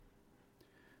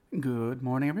Good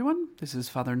morning, everyone. This is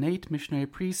Father Nate, missionary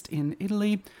priest in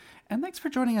Italy, and thanks for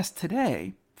joining us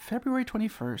today, February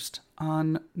 21st,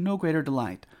 on No Greater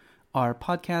Delight, our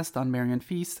podcast on Marian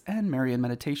feasts and Marian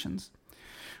meditations.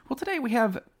 Well, today we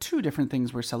have two different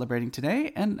things we're celebrating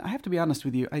today, and I have to be honest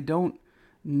with you, I don't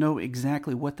know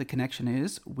exactly what the connection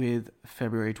is with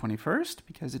February 21st,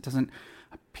 because it doesn't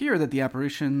appear that the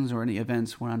apparitions or any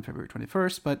events were on February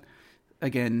 21st, but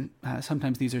again,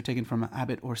 sometimes these are taken from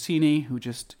Abbot Orsini, who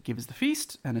just gives the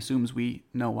feast and assumes we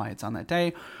know why it's on that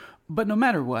day. But no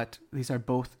matter what, these are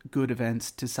both good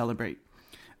events to celebrate.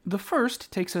 The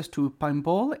first takes us to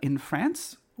Paimpol in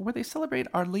France, where they celebrate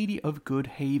Our Lady of Good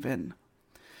Haven.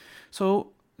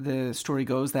 So the story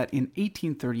goes that in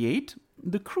 1838,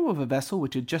 the crew of a vessel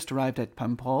which had just arrived at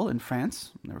Paimpol in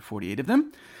France, there were 48 of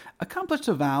them, accomplished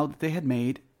a vow that they had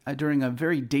made during a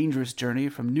very dangerous journey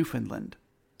from Newfoundland.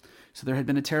 So there had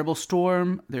been a terrible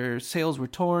storm, their sails were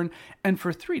torn, and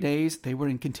for 3 days they were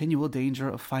in continual danger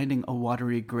of finding a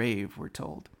watery grave, we're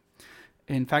told.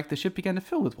 In fact, the ship began to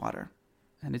fill with water,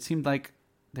 and it seemed like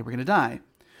they were going to die,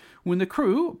 when the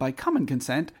crew, by common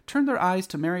consent, turned their eyes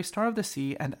to Mary, Star of the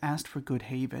Sea, and asked for good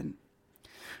haven.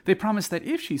 They promised that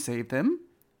if she saved them,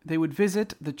 they would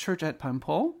visit the church at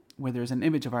Paimpol, where there's an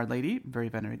image of Our Lady, very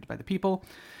venerated by the people.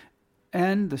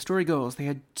 And the story goes, they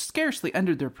had scarcely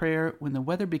ended their prayer when the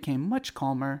weather became much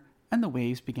calmer and the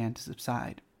waves began to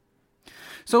subside.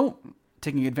 So,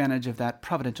 taking advantage of that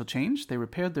providential change, they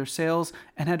repaired their sails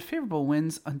and had favorable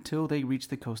winds until they reached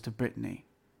the coast of Brittany,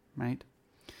 right?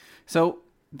 So,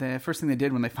 the first thing they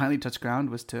did when they finally touched ground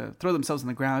was to throw themselves on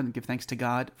the ground and give thanks to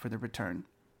God for their return.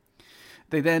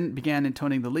 They then began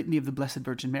intoning the Litany of the Blessed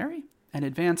Virgin Mary, and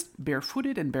advanced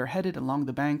barefooted and bareheaded along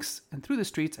the banks and through the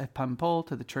streets at Paimpol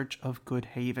to the Church of Good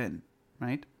Haven,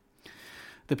 right?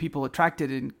 The people were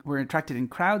attracted in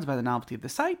crowds by the novelty of the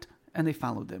sight, and they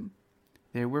followed them.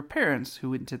 There were parents who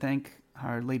went to thank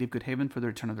Our Lady of Good Haven for the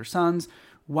return of their sons,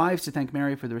 wives to thank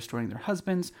Mary for the restoring their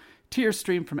husbands. Tears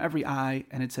streamed from every eye,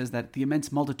 and it says that the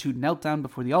immense multitude knelt down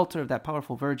before the altar of that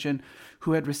powerful Virgin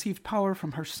who had received power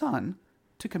from her Son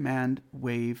to command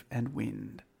wave and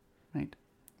wind, right?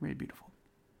 Very beautiful.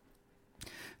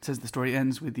 It says the story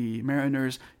ends with the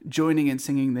mariners joining and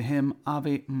singing the hymn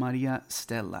Ave Maria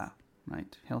Stella,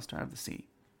 right? Hail, Star of the Sea.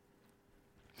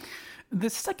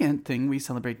 The second thing we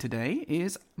celebrate today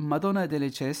is Madonna delle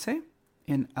Cese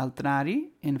in Altrari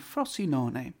in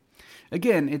Frosinone.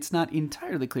 Again, it's not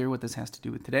entirely clear what this has to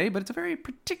do with today, but it's a very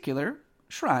particular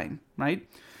shrine, right?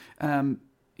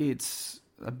 It's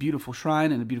a beautiful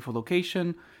shrine in a beautiful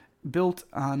location, built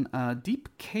on a deep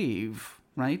cave,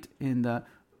 right, in the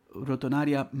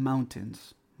Rotonaria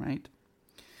Mountains, right?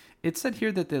 It's said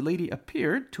here that the lady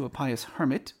appeared to a pious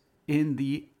hermit in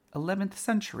the 11th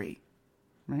century,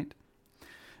 right?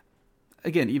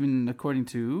 Again, even according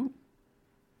to,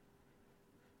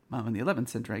 in the 11th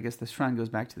century, I guess the shrine goes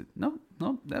back to,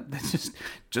 that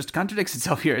just contradicts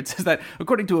itself here. It says that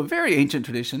according to a very ancient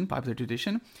tradition, popular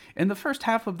tradition, in the first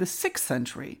half of the 6th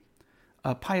century,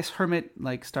 a pious hermit,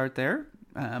 start there,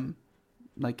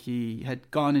 he had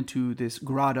gone into this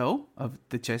grotto of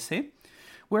the Cese,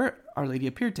 where Our Lady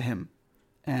appeared to him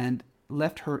and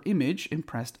left her image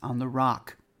impressed on the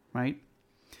rock, right?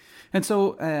 And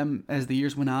so, as the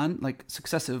years went on,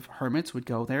 successive hermits would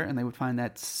go there and they would find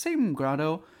that same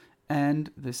grotto and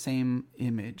the same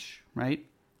image, right?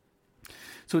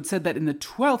 So it said that in the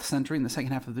 12th century, in the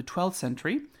second half of the 12th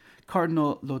century,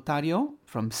 Cardinal Lotario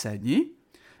from Segni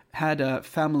had a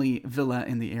family villa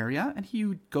in the area, and he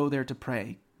would go there to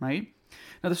pray, right?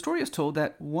 Now, the story is told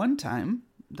that one time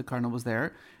the cardinal was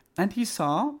there, and he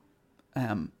saw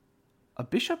a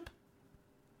bishop,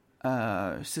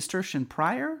 a Cistercian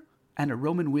prior, and a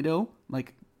Roman widow,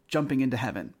 jumping into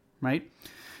heaven, right?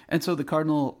 And so the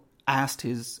cardinal asked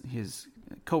his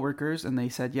co-workers, and they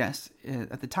said, yes,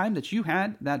 at the time that you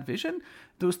had that vision,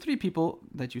 those 3 people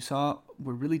that you saw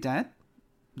were really dead.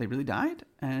 They really died,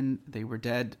 and they were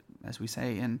dead, as we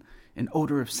say, in an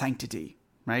odor of sanctity,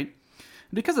 right?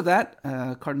 Because of that,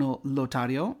 Cardinal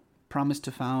Lotario promised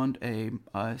to found a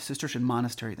Cistercian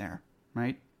monastery there,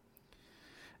 right?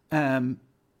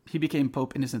 He became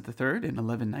Pope Innocent III in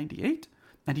 1198,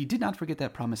 and he did not forget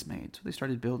that promise made. So they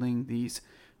started building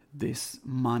this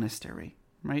monastery,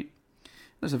 right?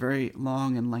 There's a very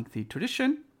long and lengthy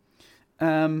tradition.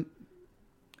 And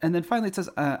then finally it says,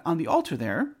 on the altar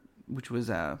there, which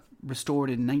was restored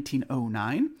in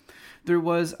 1909, there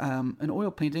was an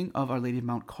oil painting of Our Lady of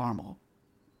Mount Carmel,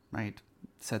 right,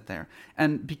 set there.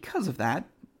 And because of that,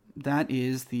 that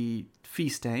is the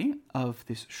feast day of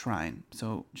this shrine,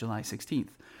 so July 16th.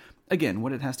 Again,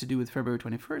 what it has to do with February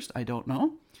 21st, I don't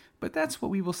know, but that's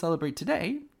what we will celebrate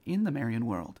today in the Marian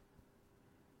world.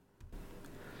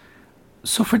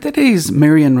 So for today's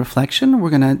Marian reflection, we're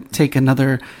going to take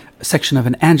another section of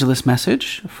an Angelus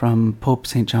message from Pope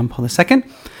St. John Paul II.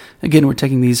 Again, we're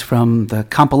taking these from the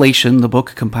compilation, the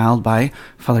book compiled by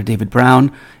Father David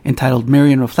Brown, entitled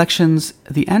Marian Reflections,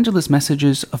 The Angelus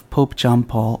Messages of Pope John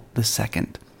Paul II.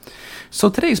 So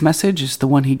today's message is the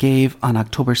one he gave on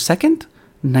October 2nd,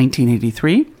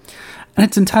 1983, and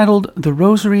it's entitled The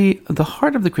Rosary, the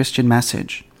Heart of the Christian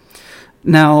Message.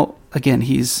 Now, again,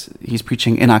 he's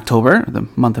preaching in October, the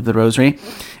month of the Rosary,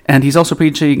 and he's also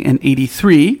preaching in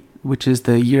 83, which is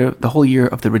the whole year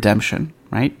of the Redemption,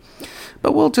 right?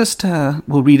 But we'll just,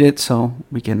 we'll read it so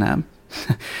we can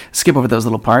skip over those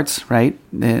little parts, right,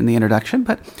 in the introduction.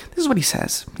 But this is what he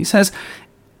says. He says,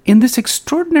 in this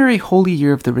extraordinary holy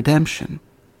year of the Redemption,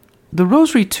 the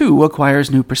Rosary too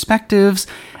acquires new perspectives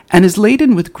and is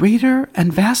laden with greater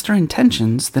and vaster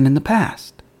intentions than in the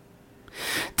past.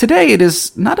 Today it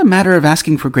is not a matter of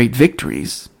asking for great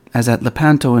victories, as at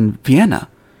Lepanto and Vienna,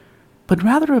 but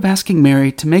rather of asking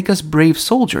Mary to make us brave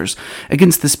soldiers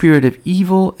against the spirit of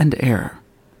evil and error,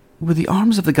 with the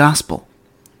arms of the gospel,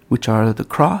 which are the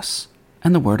cross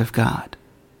and the word of God.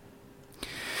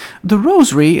 The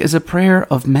Rosary is a prayer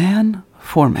of man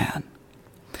for man.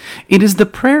 It is the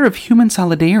prayer of human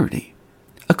solidarity,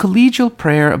 a collegial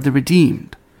prayer of the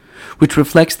redeemed, which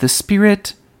reflects the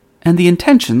spirit and the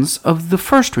intentions of the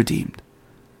first redeemed,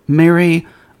 Mary,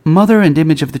 mother and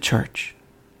image of the Church.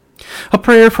 A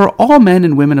prayer for all men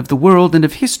and women of the world and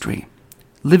of history,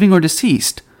 living or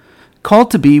deceased,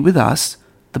 called to be with us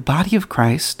the body of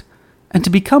Christ and to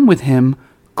become with him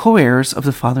co-heirs of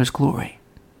the Father's glory.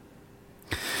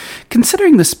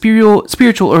 Considering the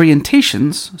spiritual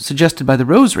orientations suggested by the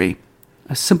Rosary,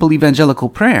 a simple evangelical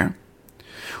prayer,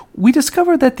 we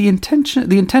discover that the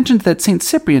intentions that St.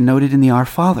 Cyprian noted in the Our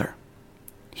Father.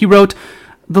 He wrote,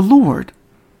 "The Lord,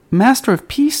 Master of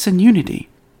peace and unity,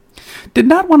 did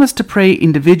not want us to pray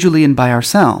individually and by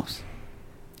ourselves.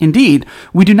 Indeed,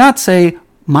 we do not say,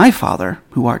 'My Father,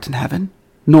 who art in heaven,'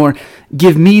 nor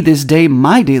 'Give me this day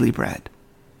my daily bread.'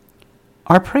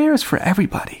 Our prayer is for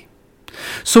everybody.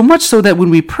 So much so that when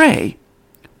we pray,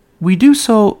 we do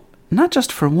so not just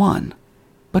for one,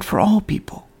 but for all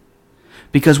people.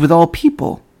 Because with all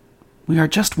people, we are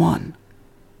just one.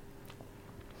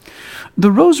 The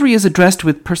Rosary is addressed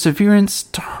with perseverance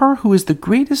to her who is the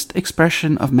greatest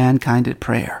expression of mankind at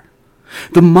prayer,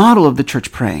 the model of the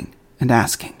Church praying and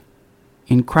asking,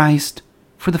 in Christ,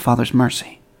 for the Father's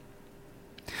mercy.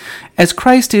 As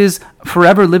Christ is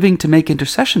forever living to make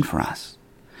intercession for us,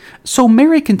 so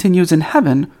Mary continues in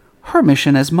heaven her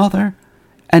mission as mother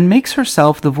and makes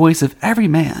herself the voice of every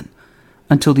man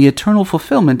until the eternal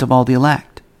fulfillment of all the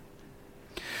elect.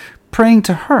 Praying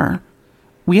to her,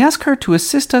 we ask her to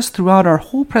assist us throughout our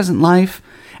whole present life,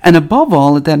 and above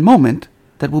all at that moment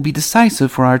that will be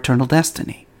decisive for our eternal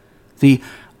destiny, the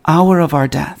hour of our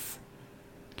death.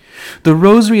 The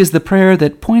Rosary is the prayer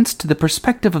that points to the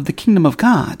perspective of the kingdom of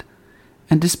God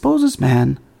and disposes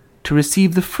man to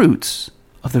receive the fruits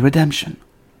of the redemption.